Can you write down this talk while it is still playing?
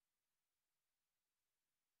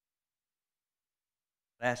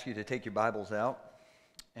I ask you to take your Bibles out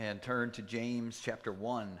and turn to James chapter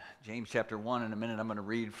 1. James chapter 1, in a minute I'm going to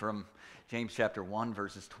read from James chapter 1,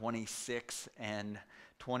 verses 26 and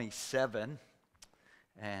 27.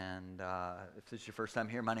 And if this is your first time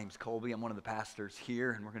here, my name's Colby. I'm one of the pastors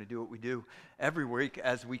here, and we're going to do what we do every week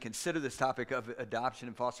as we consider this topic of adoption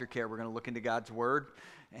and foster care. We're going to look into God's Word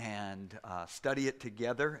and study it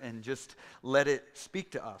together and just let it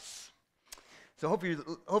speak to us. So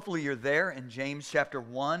hopefully you're there in James chapter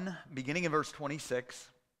 1, beginning in verse 26.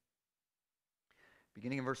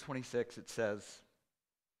 Beginning in verse 26, it says,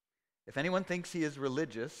 "If anyone thinks he is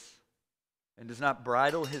religious and does not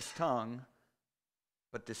bridle his tongue,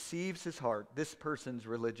 but deceives his heart, this person's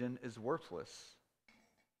religion is worthless.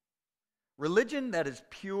 Religion that is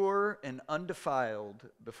pure and undefiled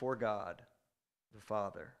before God, the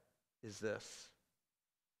Father, is this: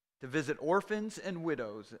 to visit orphans and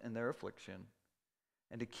widows in their affliction,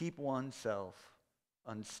 and to keep oneself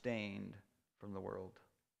unstained from the world."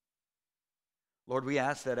 Lord, we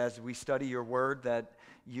ask that as we study your word, that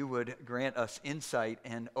you would grant us insight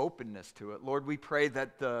and openness to it. Lord, we pray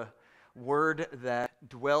that the word that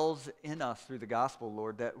dwells in us through the gospel,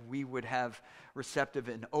 Lord, that we would have receptive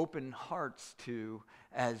and open hearts to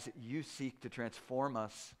as you seek to transform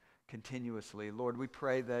us continuously. Lord, we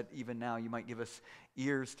pray that even now you might give us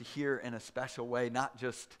ears to hear in a special way, not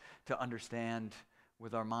just to understand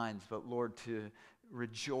with our minds, but Lord, to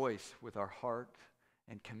rejoice with our heart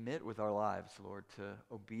and commit with our lives, Lord, to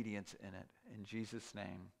obedience in it. In Jesus'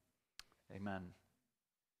 name, amen.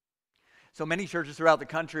 So many churches throughout the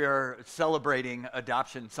country are celebrating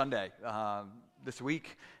Adoption Sunday this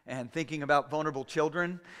week and thinking about vulnerable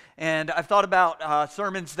children. And I've thought about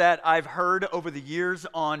sermons that I've heard over the years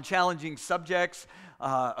on challenging subjects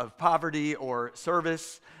of poverty or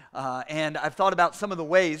service. And I've thought about some of the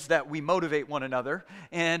ways that we motivate one another.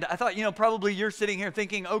 And I thought, probably you're sitting here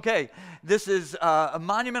thinking, okay, this is a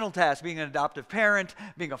monumental task, being an adoptive parent,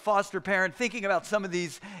 being a foster parent. Thinking about some of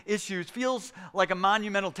these issues feels like a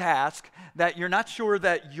monumental task that you're not sure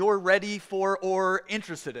that you're ready for or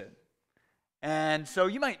interested in. And so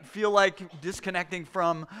you might feel like disconnecting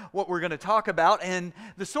from what we're going to talk about. And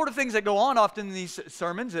the sort of things that go on often in these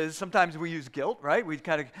sermons is sometimes we use guilt, right? We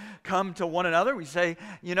kind of come to one another. We say,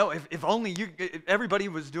 if only everybody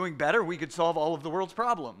was doing better, we could solve all of the world's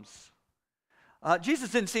problems.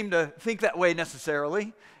 Jesus didn't seem to think that way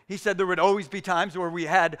necessarily. He said there would always be times where we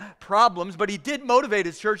had problems, but he did motivate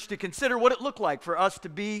his church to consider what it looked like for us to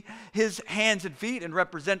be his hands and feet and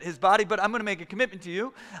represent his body. But I'm going to make a commitment to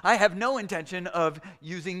you. I have no intention of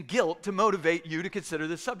using guilt to motivate you to consider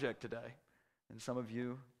this subject today. And some of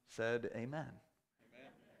you said amen.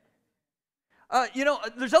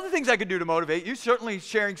 There's other things I could do to motivate you. Certainly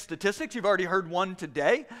sharing statistics. You've already heard one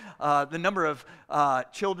today. The number of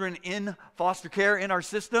children in foster care in our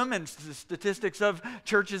system and statistics of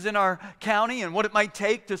churches in our county and what it might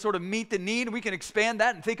take to sort of meet the need. We can expand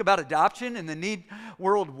that and think about adoption and the need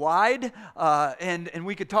worldwide. And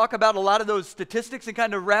we could talk about a lot of those statistics and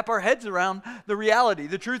kind of wrap our heads around the reality.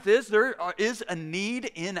 The truth is there is a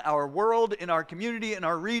need in our world, in our community, in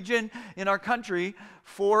our region, in our country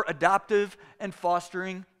for adoptive and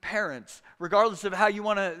fostering parents. Regardless of how you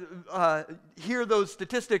want to hear those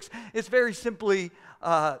statistics, it's very simply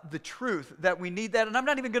the truth that we need that. And I'm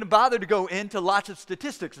not even going to bother to go into lots of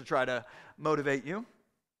statistics to try to motivate you.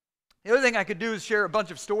 The other thing I could do is share a bunch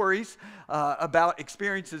of stories about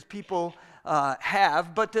experiences people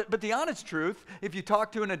have, but the honest truth, if you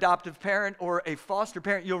talk to an adoptive parent or a foster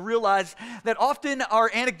parent, you'll realize that often our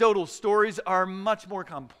anecdotal stories are much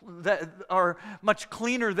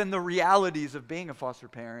cleaner than the realities of being a foster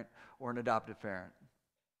parent or an adoptive parent.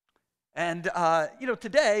 And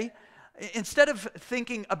today, instead of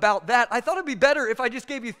thinking about that, I thought it'd be better if I just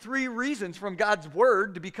gave you 3 reasons from God's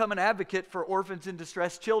Word to become an advocate for orphans and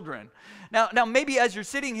distressed children. Now, maybe as you're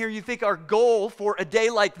sitting here, you think our goal for a day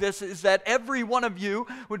like this is that every one of you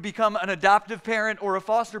would become an adoptive parent or a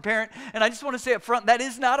foster parent. And I just want to say up front, that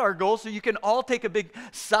is not our goal, so you can all take a big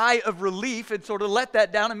sigh of relief and sort of let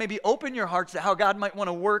that down and maybe open your hearts to how God might want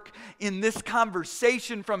to work in this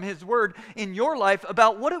conversation from His Word in your life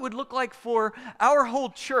about what it would look like for our whole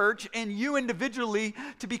church and you individually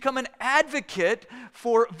to become an advocate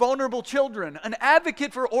for vulnerable children, an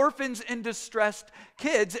advocate for orphans and distressed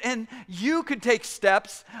kids. And you could take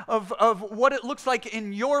steps of what it looks like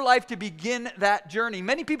in your life to begin that journey.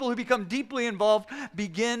 Many people who become deeply involved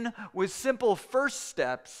begin with simple first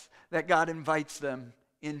steps that God invites them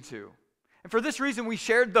into. And for this reason, we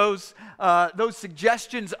shared those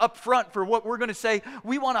suggestions up front for what we're going to say.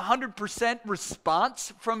 We want 100%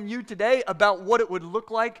 response from you today about what it would look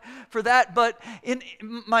like for that. But in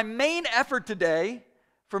my main effort today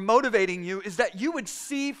for motivating you is that you would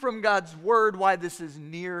see from God's word why this is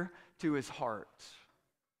near to his heart.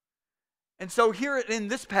 And so here in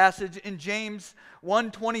this passage in James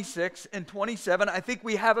 1:26 and 27, I think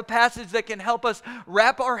we have a passage that can help us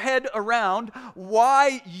wrap our head around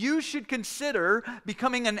why you should consider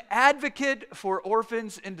becoming an advocate for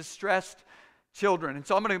orphans and distressed children. And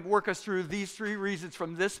so I'm going to work us through these three reasons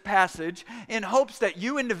from this passage in hopes that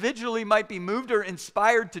you individually might be moved or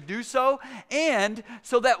inspired to do so, and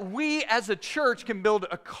so that we as a church can build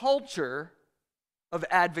a culture of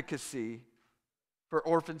advocacy for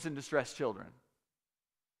orphans and distressed children.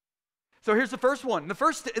 So here's the first one. The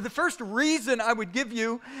first reason I would give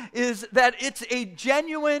you is that it's a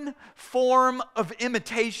genuine form of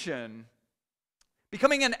imitation.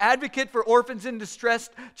 Becoming an advocate for orphans and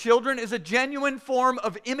distressed children is a genuine form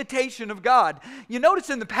of imitation of God. You notice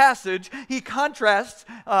in the passage, he contrasts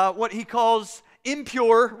what he calls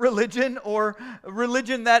impure religion, or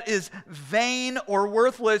religion that is vain or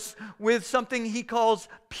worthless, with something he calls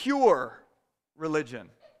pure religion.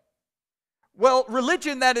 Well,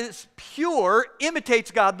 religion that is pure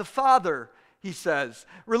imitates God the Father, he says.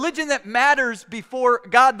 Religion that matters before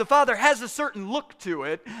God the Father has a certain look to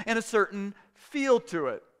it and a certain feel to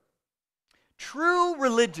it. True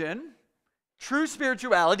religion, true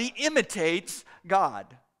spirituality imitates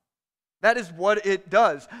God. That is what it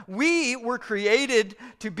does. We were created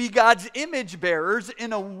to be God's image bearers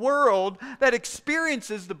in a world that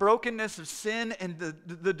experiences the brokenness of sin and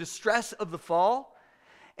the distress of the fall.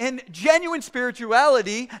 And genuine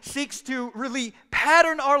spirituality seeks to really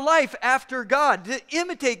pattern our life after God, to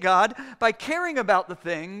imitate God by caring about the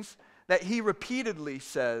things that he repeatedly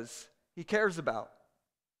says he cares about.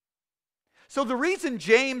 So the reason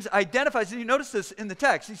James identifies, and you notice this in the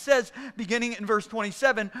text, he says, beginning in verse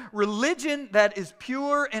 27, religion that is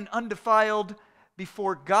pure and undefiled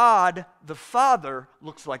before God the Father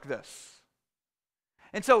looks like this.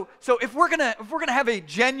 And so if we're gonna have a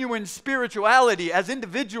genuine spirituality as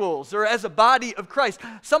individuals or as a body of Christ,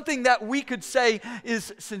 something that we could say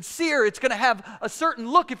is sincere, it's gonna have a certain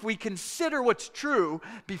look if we consider what's true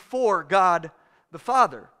before God the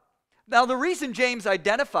Father. Now, the reason James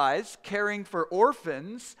identifies caring for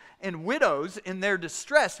orphans and widows in their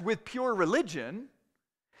distress with pure religion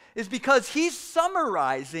is because he's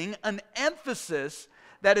summarizing an emphasis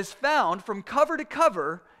that is found from cover to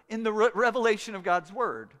cover in the revelation of God's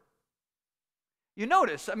Word. You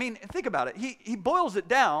notice, think about it. He boils it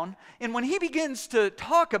down, and when he begins to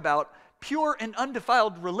talk about pure and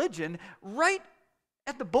undefiled religion, right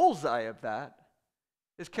at the bullseye of that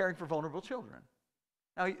is caring for vulnerable children.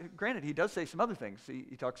 Now, granted, he does say some other things.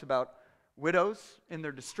 He talks about widows in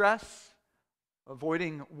their distress,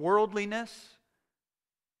 avoiding worldliness.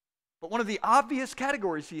 But one of the obvious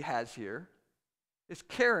categories he has here is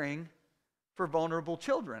caring for vulnerable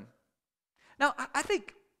children. Now, I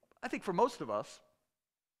think for most of us,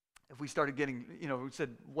 if we started getting, we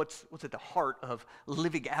said, what's at the heart of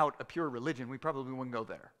living out a pure religion, we probably wouldn't go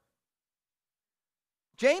there.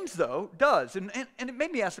 James, though, does. And it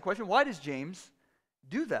made me ask the question, why does James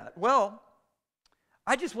do that? Well,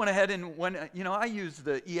 I just went ahead and I use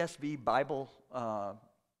the ESV Bible.org.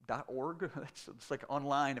 It's like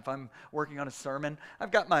online if I'm working on a sermon. I've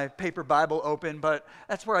got my paper Bible open, but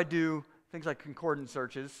that's where I do things like concordance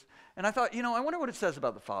searches. And I thought, I wonder what it says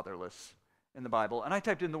about the fatherless in the Bible. And I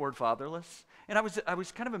typed in the word fatherless, and I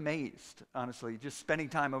was kind of amazed, honestly, just spending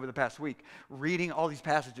time over the past week reading all these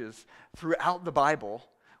passages throughout the Bible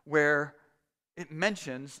where it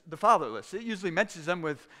mentions the fatherless. It usually mentions them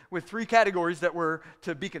with three categories that we're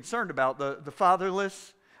to be concerned about: the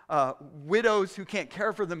fatherless, widows who can't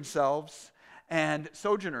care for themselves, and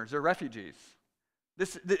sojourners or refugees.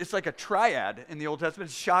 It's like a triad in the Old Testament.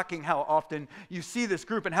 It's shocking how often you see this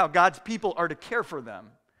group and how God's people are to care for them.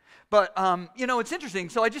 But, it's interesting.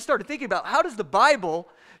 So I just started thinking about, how does the Bible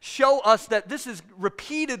show us that this is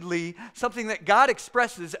repeatedly something that God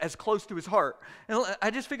expresses as close to his heart? And I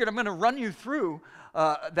just figured I'm going to run you through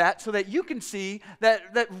that so that you can see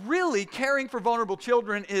that really caring for vulnerable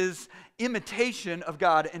children is imitation of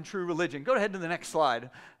God and true religion. Go ahead to the next slide.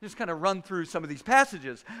 Just kind of run through some of these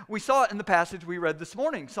passages. We saw it in the passage we read this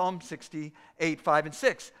morning, Psalm 68, 5, and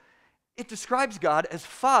 6. It describes God as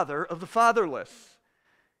Father of the fatherless.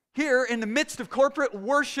 Here, in the midst of corporate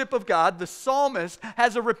worship of God, the psalmist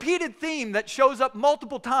has a repeated theme that shows up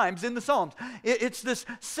multiple times in the Psalms. It's this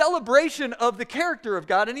celebration of the character of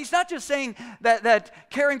God, and he's not just saying that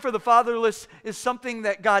caring for the fatherless is something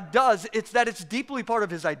that God does, it's that it's deeply part of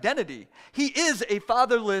his identity. He is a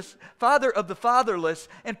father of the fatherless,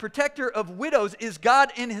 and protector of widows is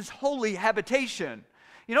God in his holy habitation.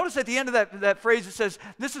 You notice at the end of that phrase it says,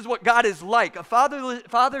 this is what God is like, a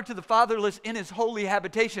father to the fatherless in his holy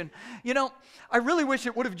habitation. You know, I really wish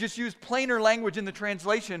it would have just used plainer language in the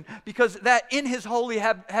translation, because that in his holy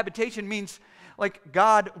habitation means like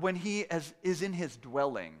God when he is in his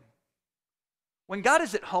dwelling. When God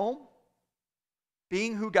is at home,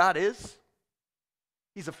 being who God is,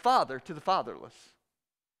 he's a father to the fatherless.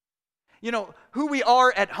 You know, who we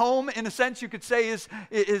are at home, in a sense, you could say, is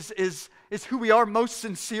who we are most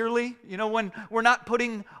sincerely. You know, when we're not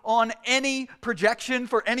putting on any projection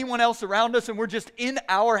for anyone else around us and we're just in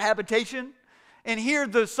our habitation. And here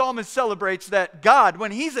the psalmist celebrates that God,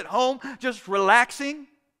 when he's at home, just relaxing,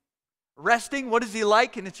 resting, what is he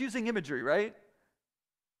like? And it's using imagery, right?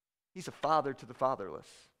 He's a father to the fatherless.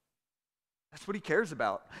 That's what he cares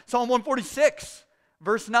about. Psalm 146,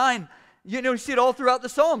 verse 9. You know, you see it all throughout the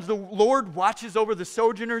Psalms. The Lord watches over the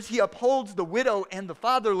sojourners. He upholds the widow and the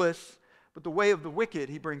fatherless, but the way of the wicked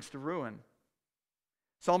he brings to ruin.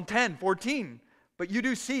 Psalm 10:14. But you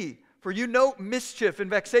do see, for you know mischief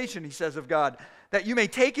and vexation, he says of God, that you may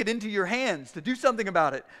take it into your hands to do something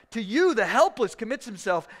about it. To you, the helpless commits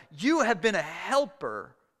himself. You have been a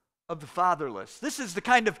helper of the fatherless. This is the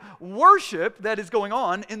kind of worship that is going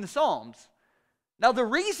on in the Psalms. Now, the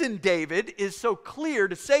reason David is so clear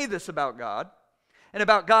to say this about God and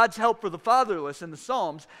about God's help for the fatherless in the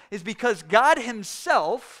Psalms is because God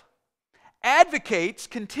himself advocates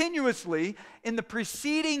continuously in the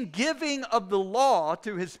preceding giving of the law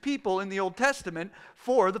to his people in the Old Testament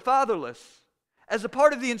for the fatherless. As a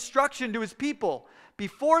part of the instruction to his people,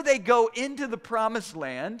 before they go into the promised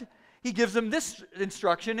land, he gives them this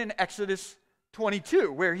instruction in Exodus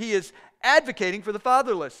 22, where he is advocating for the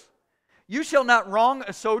fatherless. You shall not wrong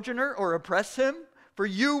a sojourner or oppress him, for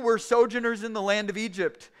you were sojourners in the land of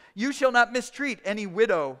Egypt. You shall not mistreat any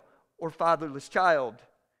widow or fatherless child.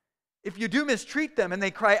 If you do mistreat them and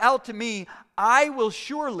they cry out to me, I will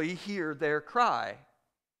surely hear their cry.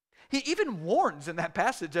 He even warns in that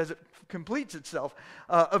passage as it completes itself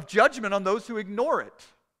of judgment on those who ignore it.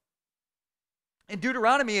 In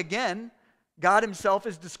Deuteronomy, again, God himself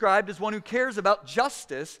is described as one who cares about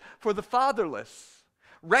justice for the fatherless.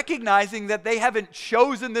 Recognizing that they haven't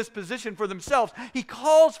chosen this position for themselves, he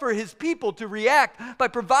calls for his people to react by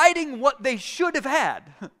providing what they should have had.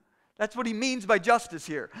 That's what he means by justice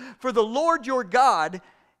here. For the Lord your God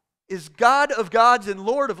is God of gods and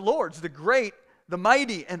Lord of lords, the great, the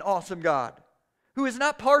mighty, and awesome God, who is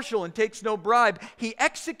not partial and takes no bribe. He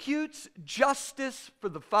executes justice for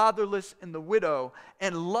the fatherless and the widow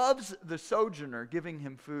and loves the sojourner, giving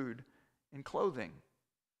him food and clothing.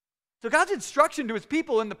 So God's instruction to his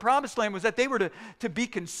people in the promised land was that they were to be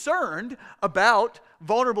concerned about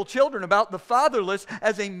vulnerable children, about the fatherless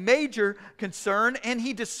as a major concern, and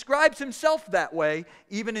he describes himself that way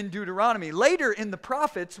even in Deuteronomy. Later in the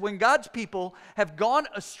prophets, when God's people have gone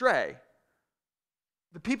astray,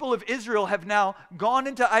 the people of Israel have now gone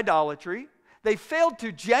into idolatry. They failed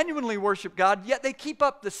to genuinely worship God, yet they keep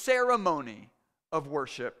up the ceremony of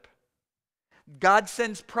worship. God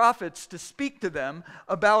sends prophets to speak to them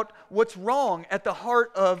about what's wrong at the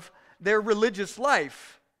heart of their religious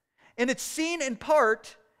life. And it's seen in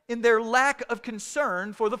part in their lack of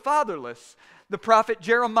concern for the fatherless. The prophet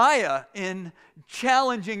Jeremiah, in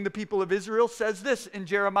challenging the people of Israel, says this in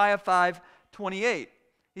Jeremiah 5:28.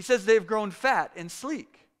 He says, they have grown fat and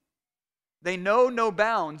sleek. They know no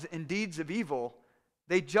bounds in deeds of evil.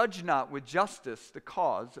 They judge not with justice the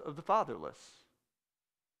cause of the fatherless.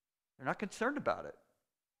 They're not concerned about it,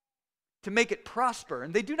 to make it prosper,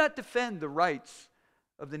 and they do not defend the rights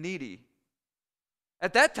of the needy.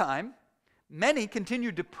 At that time, many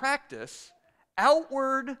continued to practice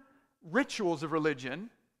outward rituals of religion,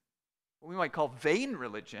 what we might call vain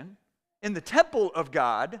religion, in the temple of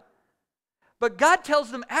God, but God tells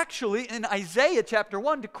them actually in Isaiah chapter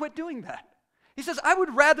 1 to quit doing that. He says, I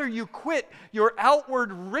would rather you quit your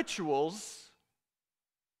outward rituals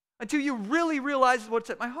until you really realize what's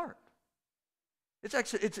at my heart. It's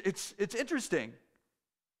actually, it's interesting.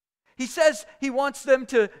 He says he wants them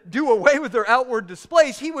to do away with their outward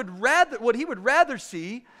displays. What he would rather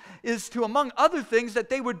see is to, among other things, that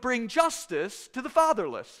they would bring justice to the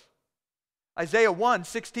fatherless. Isaiah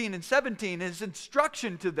 1:16 and 17, his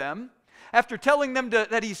instruction to them, after telling them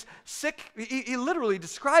that he's sick, he literally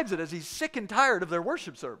describes it as he's sick and tired of their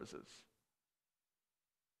worship services.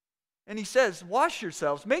 And he says, wash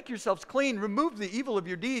yourselves, make yourselves clean, remove the evil of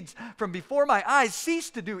your deeds from before my eyes, cease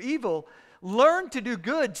to do evil, learn to do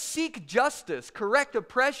good, seek justice, correct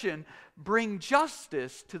oppression, bring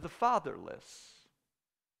justice to the fatherless,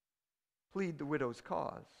 plead the widow's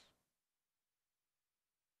cause.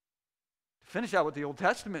 To finish out what the Old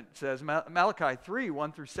Testament says. Malachi 3,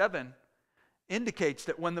 1 through 7 indicates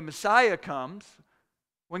that when the Messiah comes,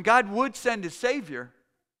 when God would send his Savior,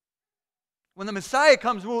 when the Messiah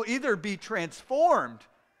comes, we'll either be transformed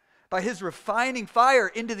by his refining fire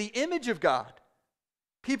into the image of God,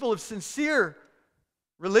 people of sincere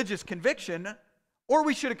religious conviction, or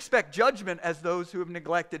we should expect judgment as those who have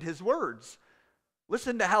neglected his words.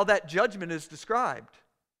 Listen to how that judgment is described.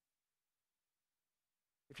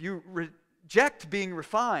 If you reject being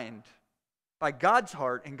refined by God's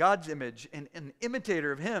heart and God's image and an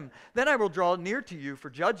imitator of him, then I will draw near to you for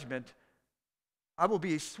judgment. I will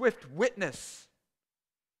be a swift witness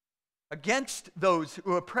against those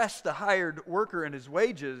who oppress the hired worker and his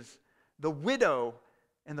wages, the widow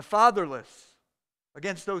and the fatherless,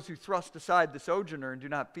 against those who thrust aside the sojourner and do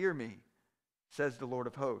not fear me, says the Lord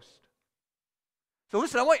of hosts. So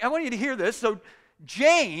listen, I want you to hear this. So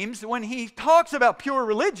James, when he talks about pure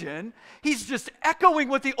religion, he's just echoing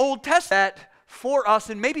what the Old Testament for us,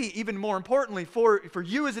 and maybe even more importantly, for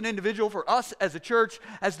you as an individual, for us as a church,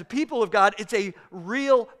 as the people of God, it's a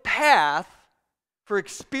real path for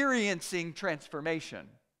experiencing transformation.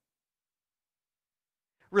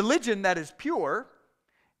 Religion that is pure,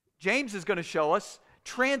 James is going to show us,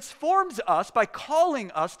 transforms us by calling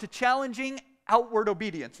us to challenging outward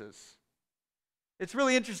obediences. It's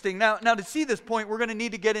really interesting. Now to see this point, we're going to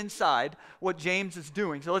need to get inside what James is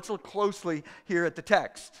doing. So let's look closely here at the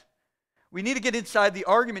text. We need to get inside the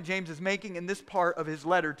argument James is making in this part of his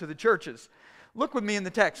letter to the churches. Look with me in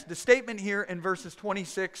the text. The statement here in verses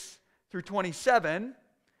 26 through 27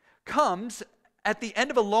 comes at the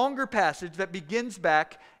end of a longer passage that begins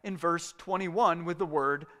back in verse 21 with the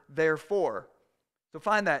word therefore. So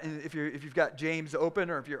find that if you've got James open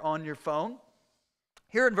or if you're on your phone.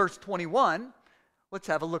 Here in verse 21, let's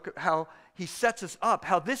have a look at how he sets us up,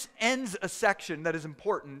 how this ends a section that is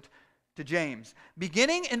important to James.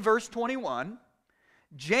 Beginning in verse 21,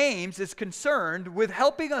 James is concerned with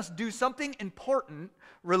helping us do something important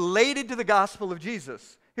related to the gospel of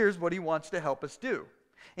Jesus. Here's what he wants to help us do.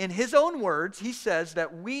 In his own words, he says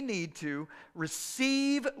that we need to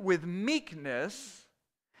receive with meekness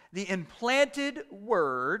the implanted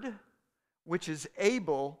word which is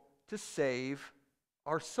able to save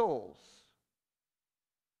our souls.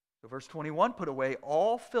 So verse 21, put away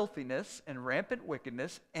all filthiness and rampant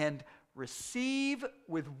wickedness and receive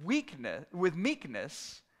with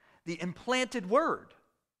meekness the implanted word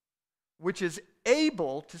which is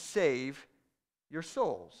able to save your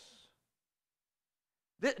souls.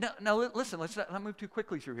 Now listen, let's not move too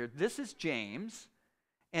quickly through here. This is James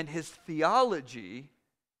and his theology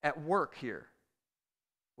at work here.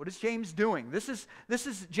 What is James doing? This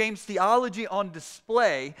is James' theology on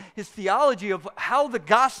display, his theology of how the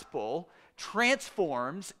gospel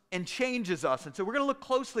transforms and changes us. And so we're going to look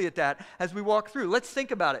closely at that as we walk through. Let's think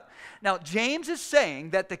about it. Now, James is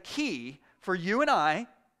saying that the key for you and I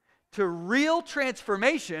to real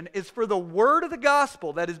transformation is for the word of the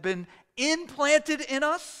gospel that has been implanted in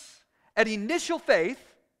us at initial faith,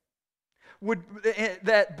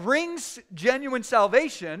 that brings genuine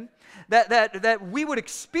salvation, that we would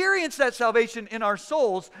experience that salvation in our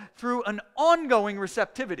souls through an ongoing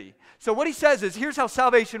receptivity. So what he says is, here's how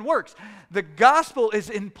salvation works. The gospel is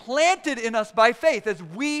implanted in us by faith as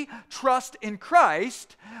we trust in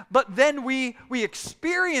Christ, but then we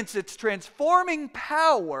experience its transforming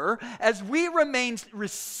power as we remain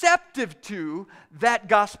receptive to that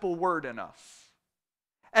gospel word in us.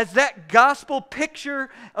 As that gospel picture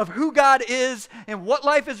of who God is and what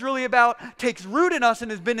life is really about takes root in us and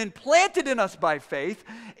has been implanted in us by faith,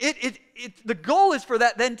 the goal is for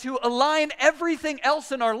that then to align everything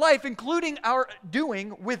else in our life, including our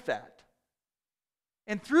doing, with that.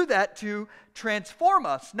 And through that to transform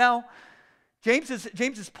us. Now, James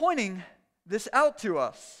is pointing this out to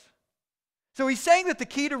us. So he's saying that the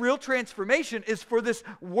key to real transformation is for this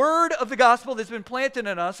word of the gospel that's been planted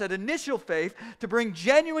in us at initial faith to bring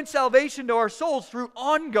genuine salvation to our souls through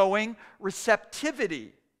ongoing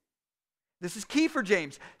receptivity. This is key for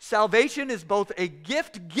James. Salvation is both a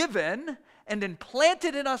gift given and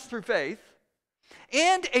implanted in us through faith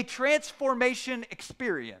and a transformation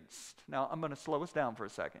experienced. Now, I'm going to slow us down for a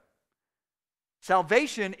second.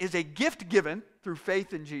 Salvation is a gift given through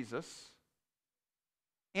faith in Jesus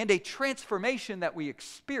and a transformation that we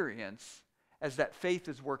experience as that faith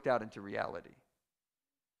is worked out into reality.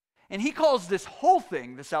 And he calls this whole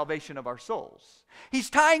thing the salvation of our souls. He's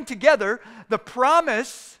tying together the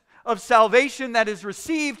promise of salvation that is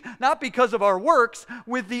received not because of our works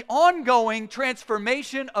with the ongoing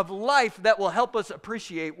transformation of life that will help us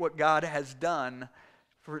appreciate what God has done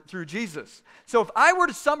through Jesus. So if I were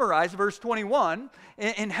to summarize verse 21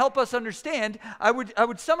 and help us understand, I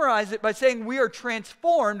would summarize it by saying we are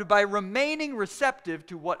transformed by remaining receptive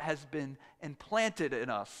to what has been implanted in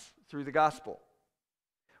us through the gospel.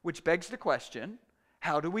 Which begs the question,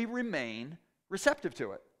 how do we remain receptive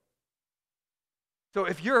to it? So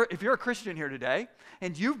if you're a Christian here today,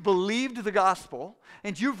 and you've believed the gospel,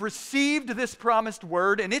 and you've received this promised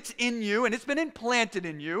word, and it's in you, and it's been implanted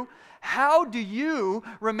in you, how do you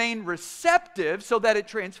remain receptive so that it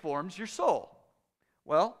transforms your soul?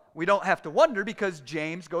 Well, we don't have to wonder, because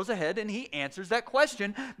James goes ahead and he answers that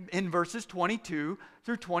question in verses 22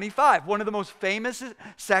 through 25. One of the most famous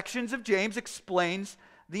sections of James explains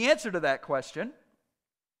the answer to that question.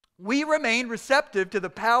 We remain receptive to the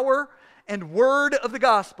power and word of the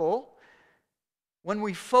gospel when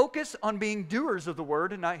we focus on being doers of the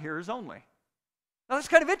word and not hearers only. Now that's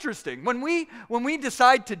kind of interesting. When we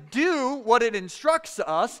decide to do what it instructs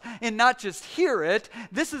us and not just hear it,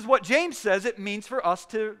 this is what James says it means for us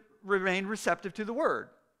to remain receptive to the word.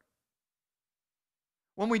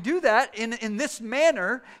 When we do that in this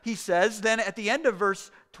manner, he says, then at the end of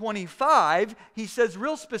verse 25, he says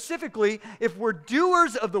real specifically, if we're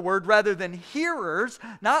doers of the word rather than hearers,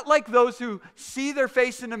 not like those who see their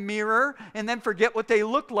face in a mirror and then forget what they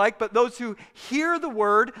look like, but those who hear the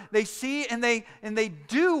word, they see and they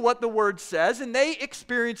do what the word says, and they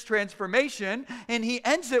experience transformation. And he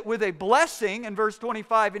ends it with a blessing in verse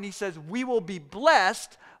 25, and he says, we will be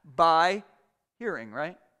blessed by hearing,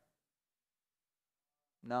 right?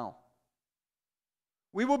 No.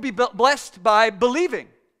 We will be blessed by believing.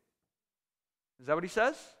 Is that what he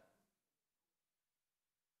says?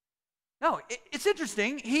 No, it's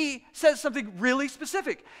interesting. He says something really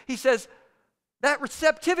specific. He says that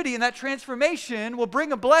receptivity and that transformation will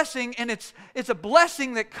bring a blessing, and it's a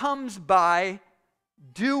blessing that comes by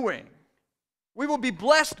doing. We will be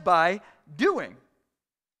blessed by doing.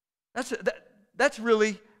 That's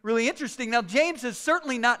really interesting. Now, James is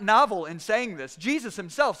certainly not novel in saying this. Jesus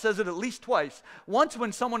himself says it at least twice. Once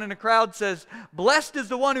when someone in a crowd says, blessed is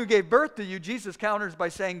the one who gave birth to you, Jesus counters by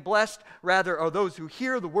saying, blessed rather are those who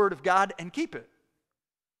hear the word of God and keep it.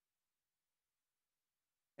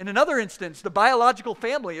 In another instance, the biological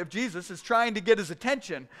family of Jesus is trying to get his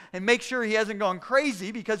attention and make sure he hasn't gone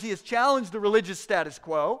crazy because he has challenged the religious status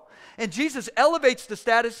quo. And Jesus elevates the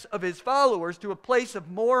status of his followers to a place of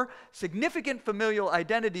more significant familial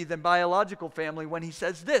identity than biological family when he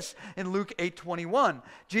says this in Luke 8:21.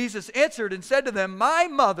 Jesus answered and said to them, my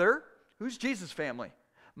mother, who's Jesus' family?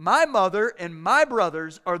 My mother and my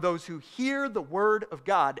brothers are those who hear the word of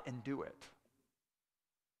God and do it.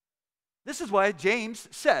 This is why James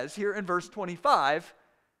says here in verse 25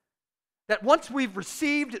 that once we've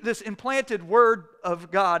received this implanted word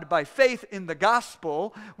of God by faith in the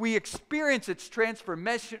gospel, we experience its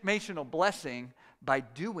transformational blessing by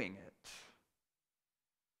doing it.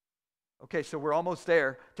 Okay, so we're almost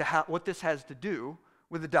there to what this has to do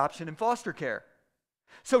with adoption and foster care.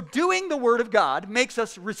 So doing the word of God makes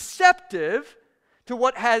us receptive to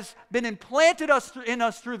what has been implanted in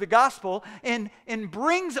us through the gospel and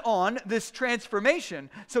brings on this transformation.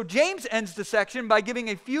 So James ends the section by giving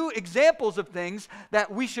a few examples of things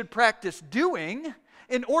that we should practice doing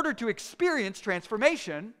in order to experience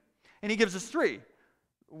transformation. And he gives us three.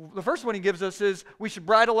 The first one he gives us is we should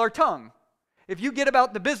bridle our tongue. If you get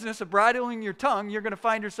about the business of bridling your tongue, you're going to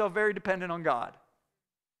find yourself very dependent on God.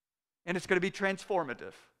 And it's going to be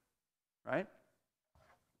transformative, right?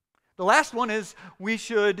 The last one is we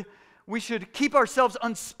should keep ourselves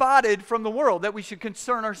unspotted from the world, that we should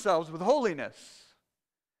concern ourselves with holiness.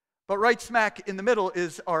 But right smack in the middle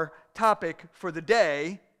is our topic for the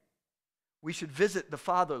day. We should visit the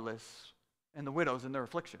fatherless and the widows in their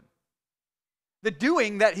affliction. The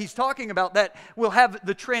doing that he's talking about that will have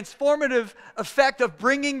the transformative effect of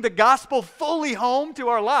bringing the gospel fully home to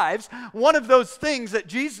our lives. One of those things that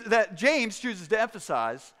James chooses to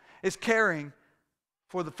emphasize is caring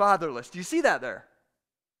for the fatherless. Do you see that there?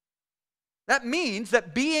 That means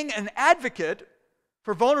that being an advocate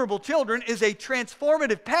for vulnerable children is a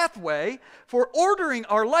transformative pathway for ordering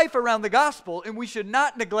our life around the gospel, and we should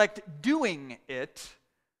not neglect doing it,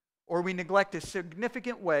 or we neglect a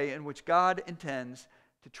significant way in which God intends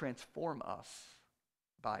to transform us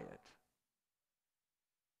by it.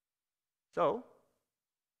 So,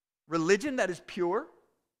 religion that is pure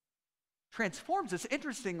transforms us.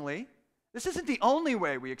 Interestingly, this isn't the only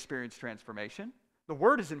way we experience transformation. The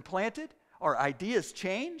word is implanted, our ideas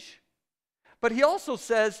change. But he also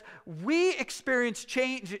says we experience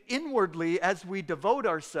change inwardly as we devote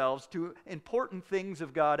ourselves to important things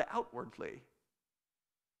of God outwardly,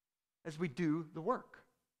 as we do the work.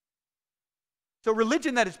 So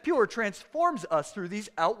religion that is pure transforms us through these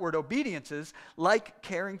outward obediences, like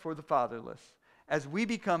caring for the fatherless, as we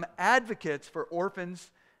become advocates for orphans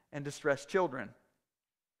and distressed children.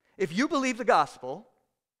 If you believe the gospel,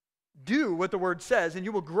 do what the word says, and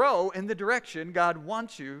you will grow in the direction God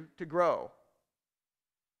wants you to grow.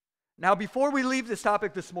 Now, before we leave this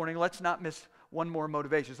topic this morning, let's not miss one more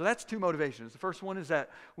motivation. So that's two motivations. The first one is that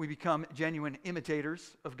we become genuine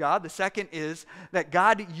imitators of God. The second is that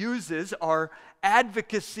God uses our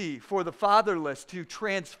advocacy for the fatherless to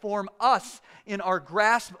transform us in our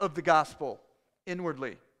grasp of the gospel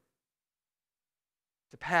inwardly.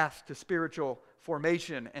 It's a path to spiritual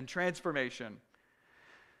formation and transformation.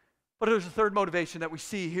 But there's a third motivation that we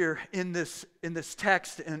see here in this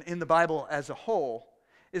text and in the Bible as a whole,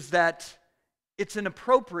 is that it's an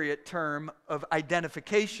appropriate term of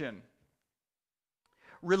identification.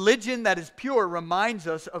 Religion that is pure reminds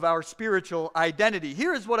us of our spiritual identity.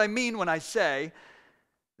 Here is what I mean when I say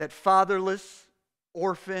that fatherless,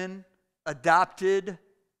 orphan, adopted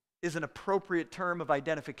is an appropriate term of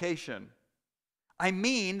identification. I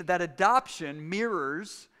mean that adoption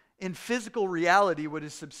mirrors in physical reality what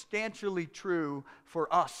is substantially true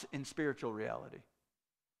for us in spiritual reality.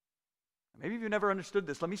 Maybe you've never understood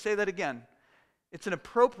this. Let me say that again. It's an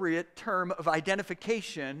appropriate term of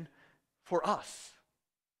identification for us.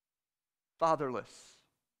 Fatherless,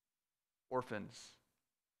 orphans,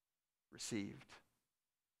 received,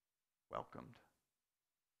 welcomed.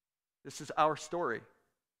 This is our story.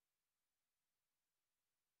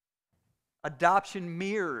 Adoption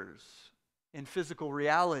mirrors in physical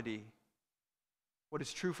reality what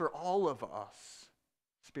is true for all of us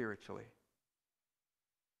spiritually.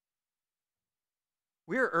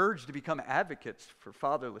 We are urged to become advocates for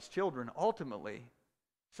fatherless children ultimately,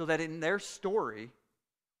 so that in their story,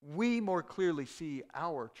 we more clearly see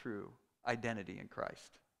our true identity in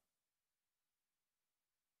Christ.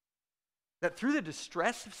 That through the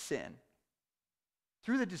distress of sin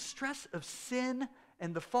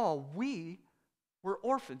and the fall, we were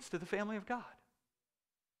orphans to the family of God.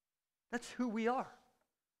 That's who we are.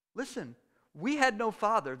 Listen, we had no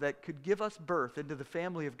father that could give us birth into the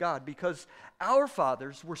family of God because our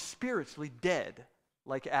fathers were spiritually dead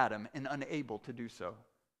like Adam and unable to do so,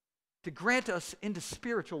 to grant us into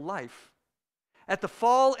spiritual life. At the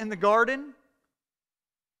fall in the garden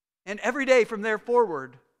and every day from there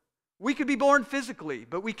forward, we could be born physically,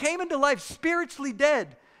 but we came into life spiritually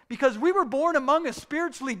dead because we were born among a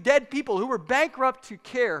spiritually dead people who were bankrupt to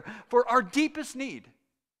care for our deepest need.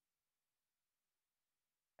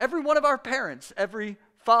 Every one of our parents, every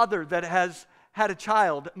father that has had a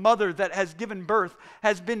child, mother that has given birth,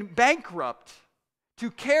 has been bankrupt to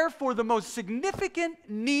care for the most significant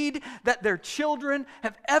need that their children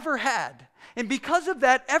have ever had. And because of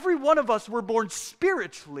that, every one of us were born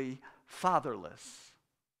spiritually fatherless.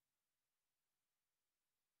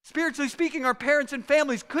 Spiritually speaking, our parents and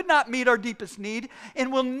families could not meet our deepest need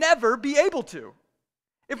and will never be able to.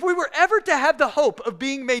 If we were ever to have the hope of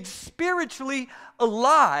being made spiritually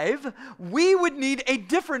alive, we would need a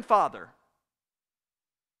different father.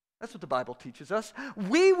 That's what the Bible teaches us.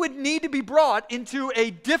 We would need to be brought into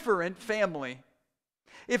a different family.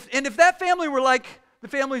 If that family were like the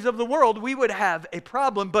families of the world, we would have a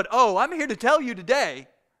problem. But I'm here to tell you today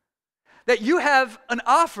that you have an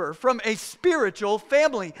offer from a spiritual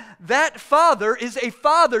family. That father is a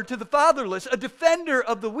father to the fatherless, a defender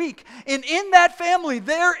of the weak. And in that family,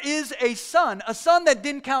 there is a son that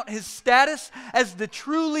didn't count his status as the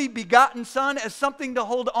truly begotten son as something to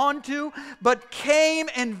hold on to, but came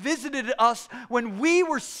and visited us when we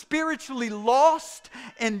were spiritually lost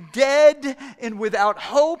and dead and without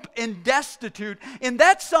hope and destitute. And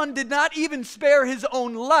that son did not even spare his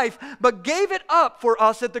own life, but gave it up for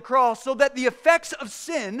us at the cross so that the effects of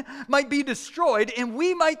sin might be destroyed and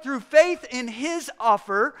we might, through faith in his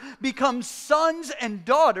offer, become sons and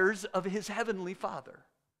daughters of his heavenly Father.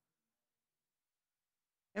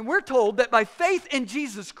 And we're told that by faith in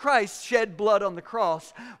Jesus Christ shed blood on the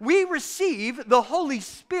cross, we receive the Holy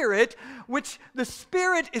Spirit, which the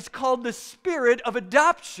Spirit is called the Spirit of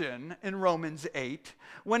adoption in Romans 8.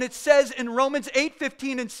 When it says in Romans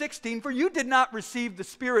 8:15 and 16, "For you did not receive the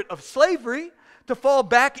spirit of slavery to fall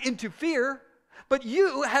back into fear, but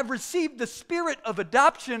you have received the spirit of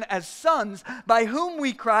adoption as sons, by whom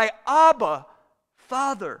we cry, Abba,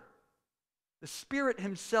 Father." The Spirit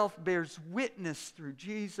himself bears witness through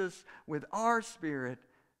Jesus with our spirit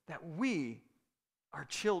that we are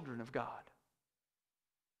children of God,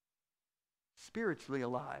 spiritually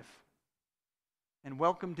alive, and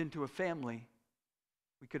welcomed into a family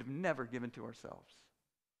we could have never given to ourselves.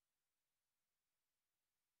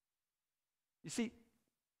 You see,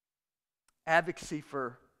 advocacy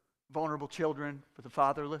for vulnerable children, for the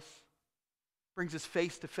fatherless, brings us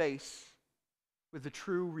face to face with the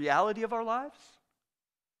true reality of our lives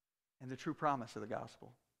and the true promise of the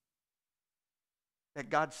gospel. That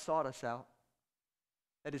God sought us out,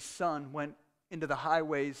 that his Son went into the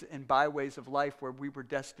highways and byways of life where we were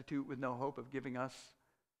destitute with no hope of giving us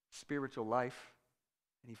spiritual life,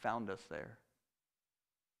 and he found us there.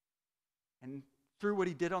 And through what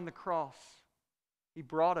he did on the cross, he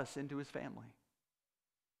brought us into his family.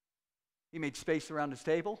 He made space around his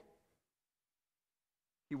table.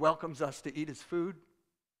 He welcomes us to eat his food.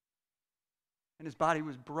 And his body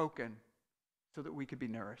was broken so that we could be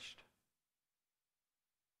nourished.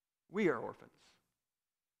 We are orphans.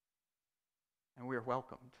 And we are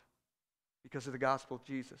welcomed because of the gospel of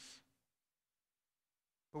Jesus.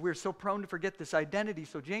 But we're so prone to forget this identity,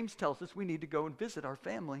 so James tells us we need to go and visit our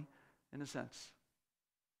family, in a sense,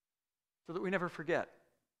 so that we never forget.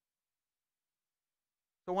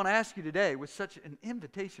 So I want to ask you today, with such an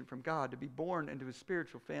invitation from God to be born into his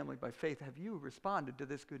spiritual family by faith, have you responded to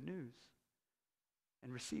this good news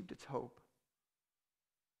and received its hope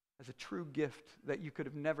as a true gift that you could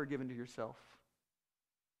have never given to yourself,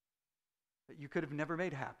 that you could have never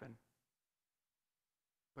made happen,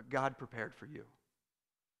 but God prepared for you?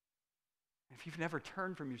 If you've never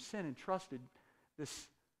turned from your sin and trusted this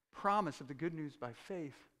promise of the good news by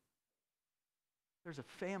faith, there's a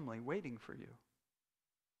family waiting for you.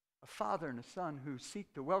 A father and a son who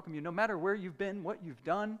seek to welcome you no matter where you've been, what you've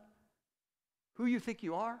done, who you think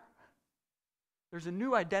you are. There's a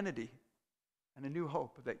new identity and a new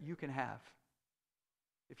hope that you can have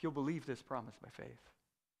if you'll believe this promise by faith.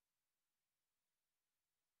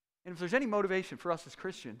 And if there's any motivation for us as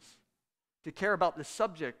Christians to care about the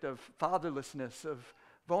subject of fatherlessness, of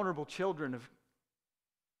vulnerable children, of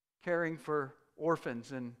caring for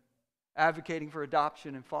orphans and advocating for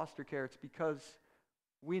adoption and foster care, it's because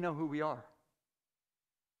we know who we are.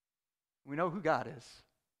 We know who God is.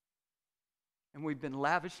 And we've been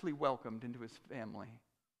lavishly welcomed into his family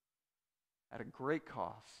at a great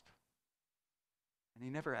cost. And he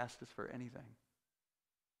never asked us for anything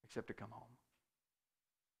except to come home.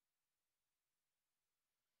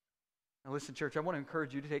 Now listen, church, I want to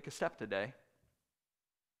encourage you to take a step today.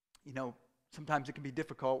 You know, sometimes it can be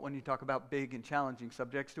difficult when you talk about big and challenging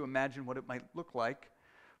subjects to imagine what it might look like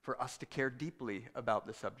for us to care deeply about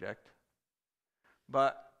the subject.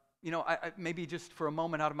 But, you know, I maybe just for a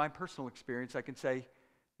moment out of my personal experience, I can say,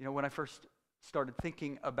 you know, when I first started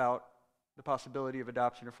thinking about the possibility of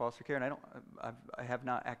adoption or foster care, and I have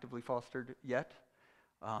not actively fostered yet,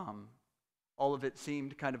 all of it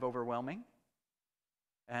seemed kind of overwhelming.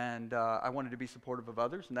 And I wanted to be supportive of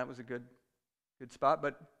others, and that was a good spot.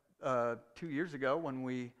 But 2 years ago, when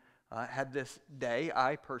we had this day,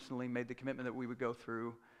 I personally made the commitment that we would go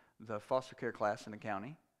through the foster care class in the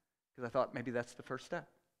county, because I thought maybe that's the first step.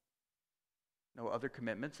 No other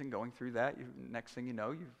commitments, and going through that, next thing you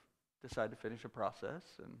know, you've decided to finish a process,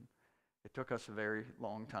 and it took us a very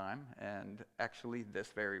long time, and actually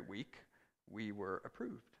this very week, we were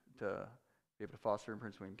approved to be able to foster in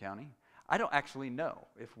Prince William County. I don't actually know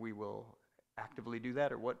if we will actively do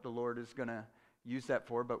that or what the Lord is going to use that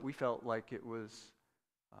for, but we felt like it was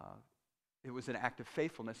an act of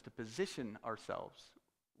faithfulness to position ourselves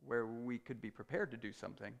where we could be prepared to do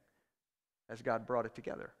something as God brought it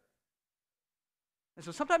together. And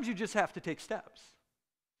so sometimes you just have to take steps.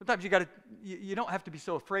 Sometimes you don't have to be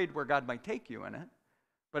so afraid where God might take you in it,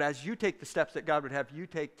 but as you take the steps that God would have you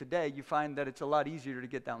take today, you find that it's a lot easier to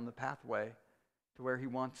get down the pathway to where he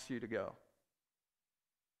wants you to go.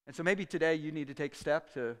 And so maybe today you need to take a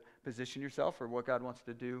step to position yourself for what God wants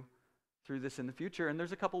to do through this in the future. And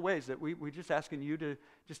there's a couple ways that we're just asking you to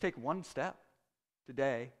just take one step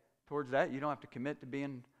today towards that. You don't have to commit to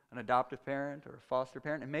being an adoptive parent or a foster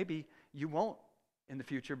parent. And maybe you won't in the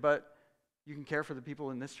future, but you can care for the people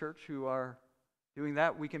in this church who are doing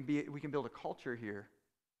that. We can build a culture here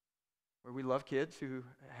where we love kids who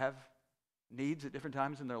have needs at different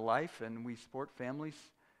times in their life, and we support families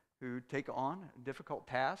who take on difficult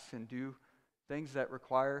tasks and do things that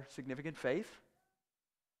require significant faith.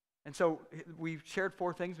 And so we've shared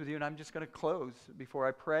 4 things with you, and I'm just going to close before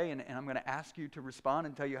I pray, and I'm going to ask you to respond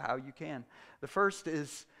and tell you how you can. The first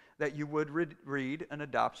is that you would read an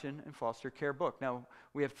adoption and foster care book. Now,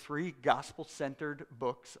 we have 3 gospel-centered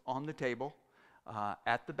books on the table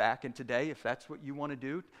at the back, and today, if that's what you want to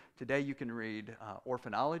do, today you can read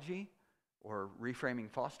Orphanology, or Reframing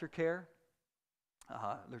Foster Care.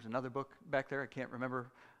 There's another book back there. I can't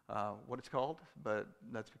remember what it's called, but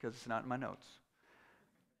that's because it's not in my notes.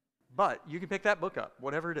 But you can pick that book up,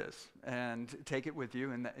 whatever it is, and take it with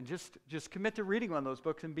you, and just commit to reading one of those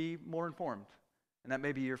books and be more informed. And that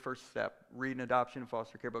may be your first step, read an adoption and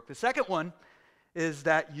foster care book. The second one is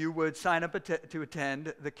that you would sign up to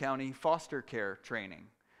attend the county foster care training.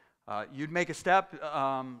 You'd make a step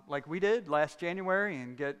like we did last January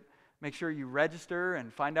and make sure you register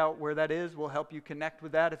and find out where that is. We'll help you connect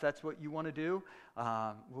with that if that's what you want to do.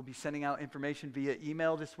 We'll be sending out information via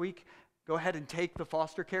email this week. Go ahead and take the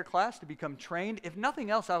foster care class to become trained. If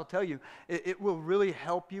nothing else, I'll tell you, it will really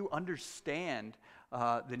help you understand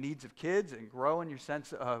the needs of kids and grow in your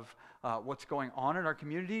sense of what's going on in our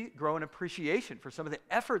community, grow an appreciation for some of the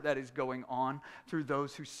effort that is going on through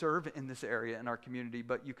those who serve in this area in our community.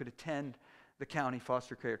 But you could attend the county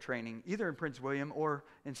foster care training either in Prince William or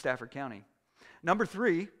in Stafford County. Number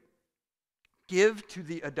 3, give to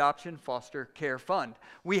the Adoption Foster Care Fund.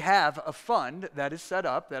 We have a fund that is set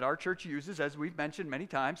up that our church uses, as we've mentioned many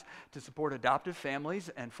times, to support adoptive families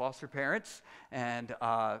and foster parents and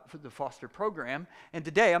for the foster program. And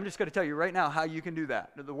today, I'm just going to tell you right now how you can do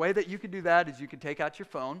that. The way that you can do that is you can take out your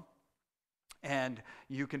phone, and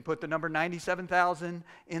you can put the number 97,000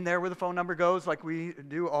 in there where the phone number goes like we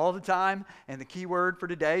do all the time. And the key word for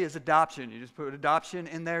today is adoption. You just put adoption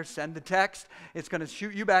in there, send the text. It's going to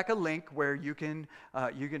shoot you back a link where you can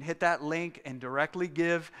hit that link and directly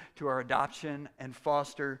give to our Adoption and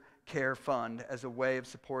Foster Care Fund as a way of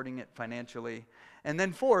supporting it financially. And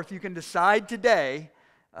then fourth, you can decide today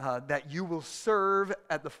that you will serve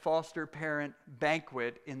at the foster parent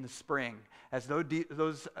banquet in the spring. As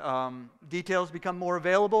those details become more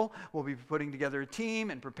available, we'll be putting together a team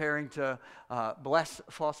and preparing to bless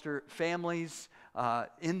foster families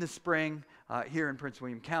in the spring here in Prince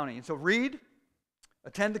William County. And so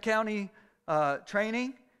attend the county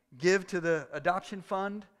training, give to the adoption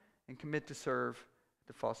fund, and commit to serve at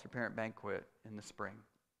the foster parent banquet in the spring.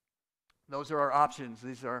 Those are our options.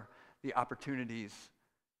 These are the opportunities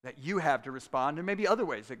that you have to respond, and maybe other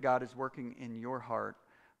ways that God is working in your heart.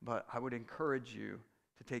 But I would encourage you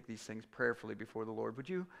to take these things prayerfully before the Lord. Would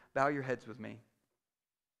you bow your heads with me?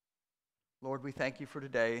 Lord, we thank you for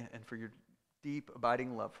today and for your deep,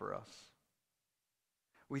 abiding love for us.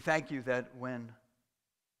 We thank you that when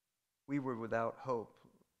we were without hope,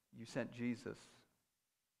 you sent Jesus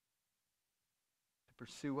to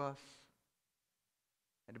pursue us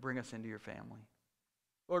and to bring us into your family.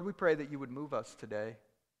 Lord, we pray that you would move us today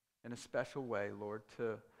in a special way, Lord,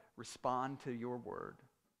 to respond to your word,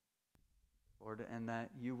 Lord, and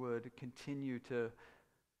that you would continue to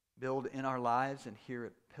build in our lives and here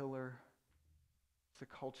at Pillar. It's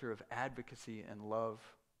a culture of advocacy and love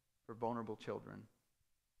for vulnerable children.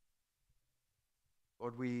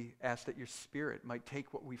 Lord, we ask that your Spirit might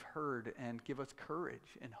take what we've heard and give us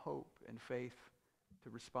courage and hope and faith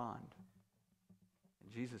to respond.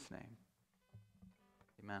 In Jesus' name,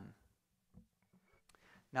 amen.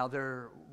 Now there